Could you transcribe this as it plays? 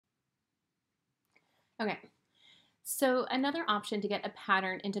Okay, so another option to get a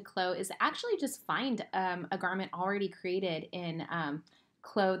pattern into CLO is to actually just find a garment already created in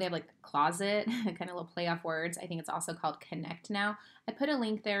CLO. They have like closet, kind of little play off words. I think it's also called Connect now. I put a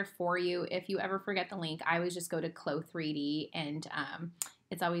link there for you. If you ever forget the link, I always just go to CLO 3D, and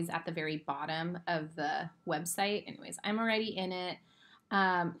it's always at the very bottom of the website. Anyways, I'm already in it.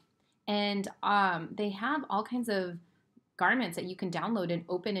 Um, and they have all kinds of garments that you can download and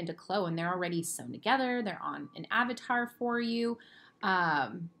open into CLO, and they're already sewn together. They're on an avatar for you. I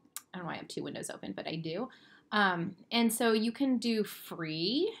don't know why I have two windows open, but I do. And so you can do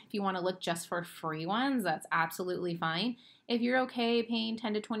free. If you want to look just for free ones, that's absolutely fine. If you're okay paying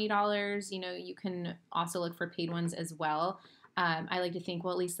 $10 to $20, you can also look for paid ones as well. I like to think,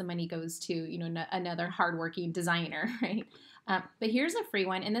 well, at least the money goes to, another hardworking designer, right? But here's a free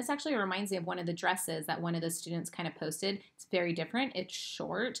one, and this actually reminds me of one of the dresses that one of the students kind of posted. It's very different. It's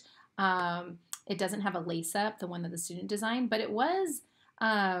short. It doesn't have a lace up, the one that the student designed, but it was,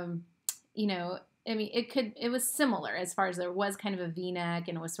 it was similar as far as there was kind of a V-neck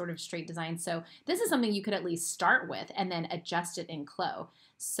and it was sort of straight design. So this is something you could at least start with and then adjust it in CLO.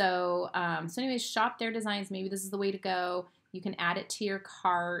 So anyways, shop their designs. Maybe this is the way to go. You can add it to your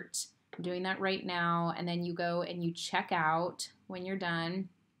cart. I'm doing that right now, and then you go and you check out when you're done.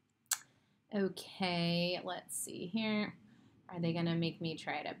 Okay, let's see here. Are they gonna make me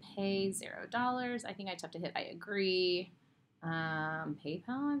try to pay $0? I think I just have to hit I agree.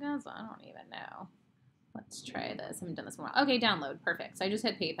 PayPal, I guess? I don't even know. Let's try this. I haven't done this in a while. Okay, download. Perfect. So I just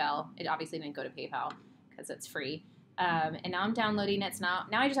hit PayPal. It obviously didn't go to PayPal because it's free. And now I'm downloading it. So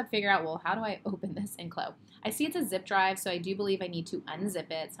now I just have to figure out, well, how do I open this in CLO? I see it's a zip drive, so I do believe I need to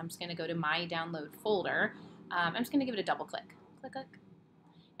unzip it. So I'm just going to go to my download folder. I'm just going to give it a double click. Click, click.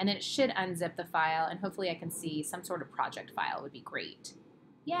 And then it should unzip the file, and hopefully I can see some sort of project file would be great.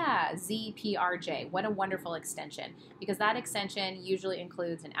 Yeah, ZPRJ. What a wonderful extension, because that extension usually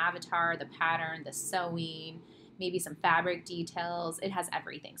includes an avatar, the pattern, the sewing, maybe some fabric details. It has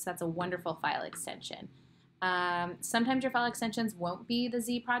everything. So that's a wonderful file extension. Sometimes your file extensions won't be the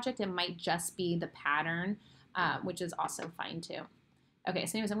Z project. It might just be the pattern, which is also fine too. Okay,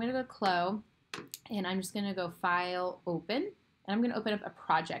 so anyways, I'm going to go CLO, and I'm just going to go File, Open, and I'm going to open up a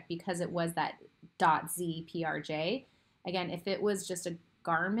project because it was that .zprj. Again, if it was just a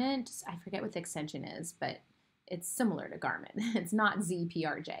garment, I forget what the extension is, but it's similar to garment. It's not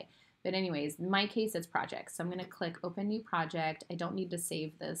ZPRJ. But anyways, in my case, it's project. So I'm going to click Open New Project. I don't need to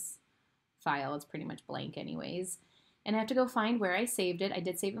save this file. It's pretty much blank anyways. And I have to go find where I saved it. I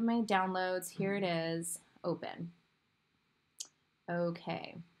did save it in my downloads. Here it is. Open.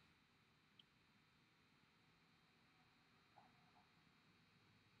 Okay.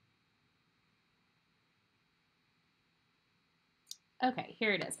 Okay,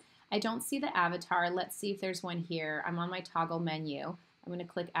 here it is. I don't see the avatar. Let's see if there's one here. I'm on my toggle menu. I'm going to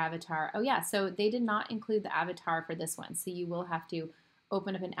click avatar. Oh yeah, so they did not include the avatar for this one. So you will have to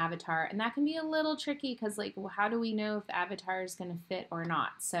open up an avatar, and that can be a little tricky because, like, well, how do we know if the avatar is going to fit or not?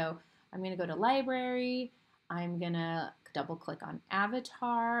 So I'm going to go to library. I'm going to double click on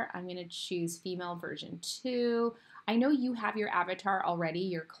avatar. I'm going to choose female version 2. I know you have your avatar already,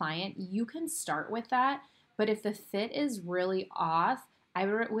 your client. You can start with that, but if the fit is really off, I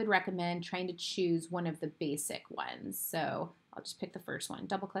would recommend trying to choose one of the basic ones. So I'll just pick the first one.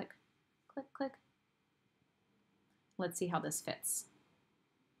 Double click, click, click. Let's see how this fits.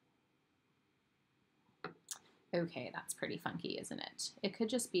 Okay, that's pretty funky, isn't it? It could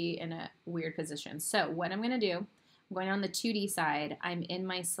just be in a weird position. So what I'm going to do, I'm going on the 2D side. I'm in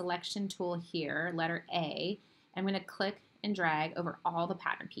my selection tool here, letter A. I'm going to click and drag over all the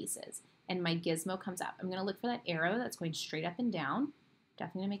pattern pieces, and my gizmo comes up. I'm going to look for that arrow that's going straight up and down.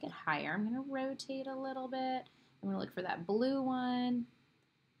 Definitely make it higher. I'm going to rotate a little bit. I'm going to look for that blue one.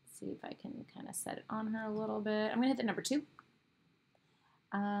 See if I can kind of set it on her a little bit. I'm going to hit the number 2.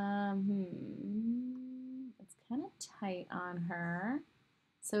 It's kind of tight on her.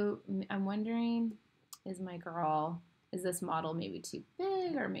 So I'm wondering, is this model maybe too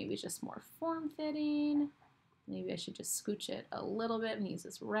big, or maybe it's just more form-fitting? Maybe I should just scooch it a little bit and use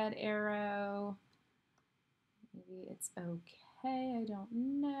this red arrow. Maybe it's okay, I don't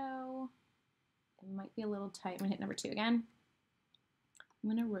know. It might be a little tight. I'm gonna hit number 2 again. I'm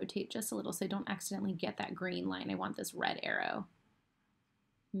gonna rotate just a little so I don't accidentally get that green line. I want this red arrow.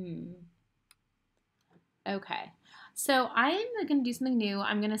 Okay, so I'm gonna do something new.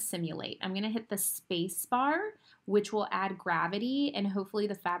 I'm gonna simulate. I'm gonna hit the space bar, which will add gravity, and hopefully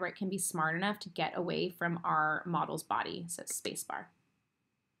the fabric can be smart enough to get away from our model's body. So space bar.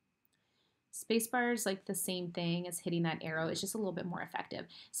 Spacebar is like the same thing as hitting that arrow. It's just a little bit more effective.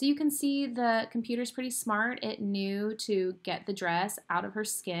 So you can see the computer's pretty smart. It knew to get the dress out of her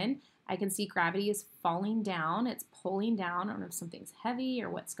skin. I can see gravity is falling down. It's pulling down. I don't know if something's heavy or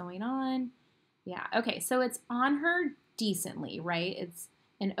what's going on. Yeah, okay, so it's on her decently, right? It's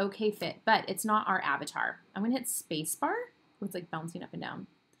an okay fit, but it's not our avatar. I'm gonna hit spacebar. It's like bouncing up and down.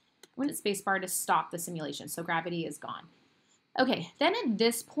 I'm gonna hit spacebar to stop the simulation, so gravity is gone. Okay, then at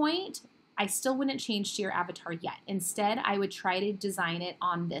this point, I still wouldn't change to your avatar yet. Instead, I would try to design it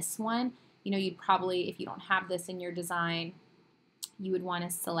on this one. You know, you'd probably, if you don't have this in your design, you would want to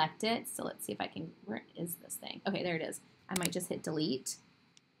select it. So let's see if I can, where is this thing? Okay, there it is. I might just hit delete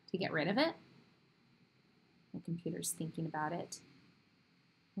to get rid of it. My computer's thinking about it.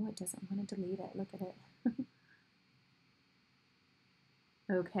 Oh, it doesn't want to delete it. Look at it.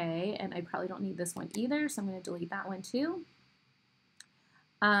 Okay, and I probably don't need this one either, so I'm going to delete that one too.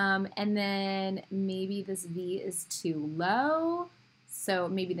 And then maybe this V is too low, so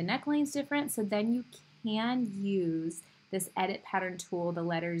maybe the neckline's different. So then you can use this edit pattern tool, the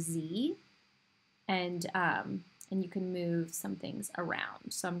letter Z, and you can move some things around.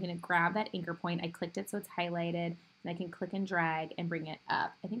 So I'm going to grab that anchor point. I clicked it so it's highlighted, and I can click and drag and bring it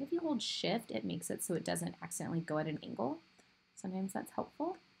up. I think if you hold Shift, it makes it so it doesn't accidentally go at an angle. Sometimes that's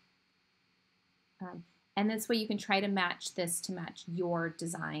helpful. And this way you can try to match this to match your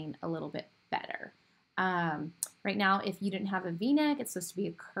design a little bit better. Right now, if you didn't have a V-neck, it's supposed to be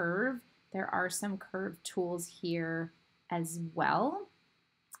a curve. There are some curve tools here as well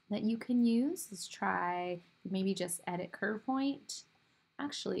that you can use. Let's try maybe just edit curve point.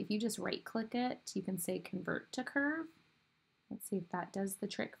 Actually, if you just right click it, you can say convert to curve. Let's see if that does the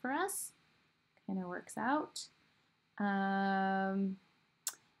trick for us. Kind of works out.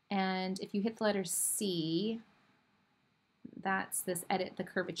 And if you hit the letter C, that's this edit the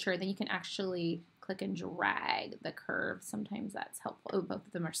curvature. Then you can actually click and drag the curve. Sometimes that's helpful. Oh, both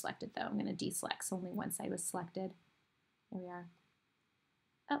of them are selected though. I'm going to deselect, so only one side was selected. There we are.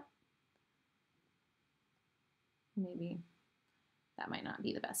 Oh, maybe that might not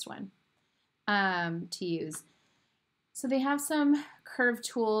be the best one to use. So they have some curve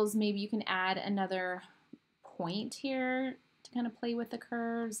tools. Maybe you can add another point here to kind of play with the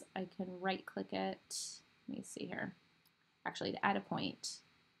curves. I can right click it. Let me see here. Actually, to add a point,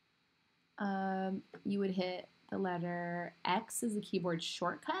 you would hit the letter X as the keyboard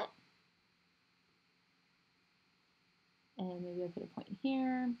shortcut. And maybe I put a point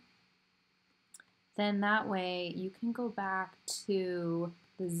here. Then that way you can go back to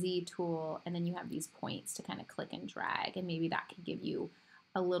the Z tool, and then you have these points to kind of click and drag, and maybe that can give you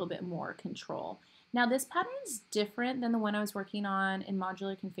a little bit more control. Now this pattern is different than the one I was working on in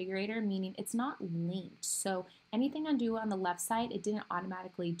Modular Configurator, meaning it's not linked. So anything I do on the left side, it didn't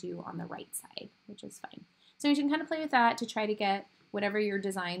automatically do on the right side, which is fine. So you can kind of play with that to try to get whatever your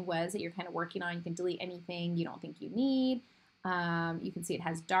design was that you're kind of working on. You can delete anything you don't think you need. You can see it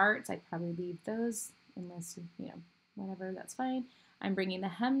has darts. I'd probably leave those unless, you know, whatever, that's fine. I'm bringing the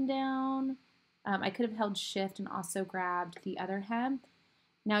hem down. I could have held Shift and also grabbed the other hem.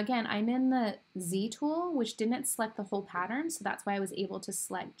 Now again, I'm in the Z tool, which didn't select the whole pattern, so that's why I was able to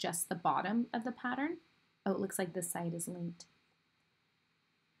select just the bottom of the pattern. Oh, it looks like this side is linked.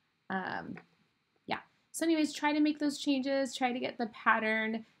 Yeah, so anyways, try to make those changes, try to get the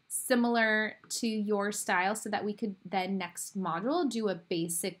pattern similar to your style so that we could then next module do a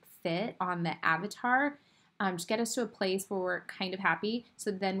basic fit on the avatar. Just get us to a place where we're kind of happy, so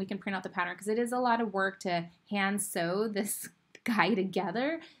then we can print out the pattern, because it is a lot of work to hand sew this guy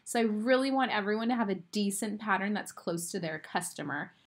together. So I really want everyone to have a decent pattern that's close to their customer.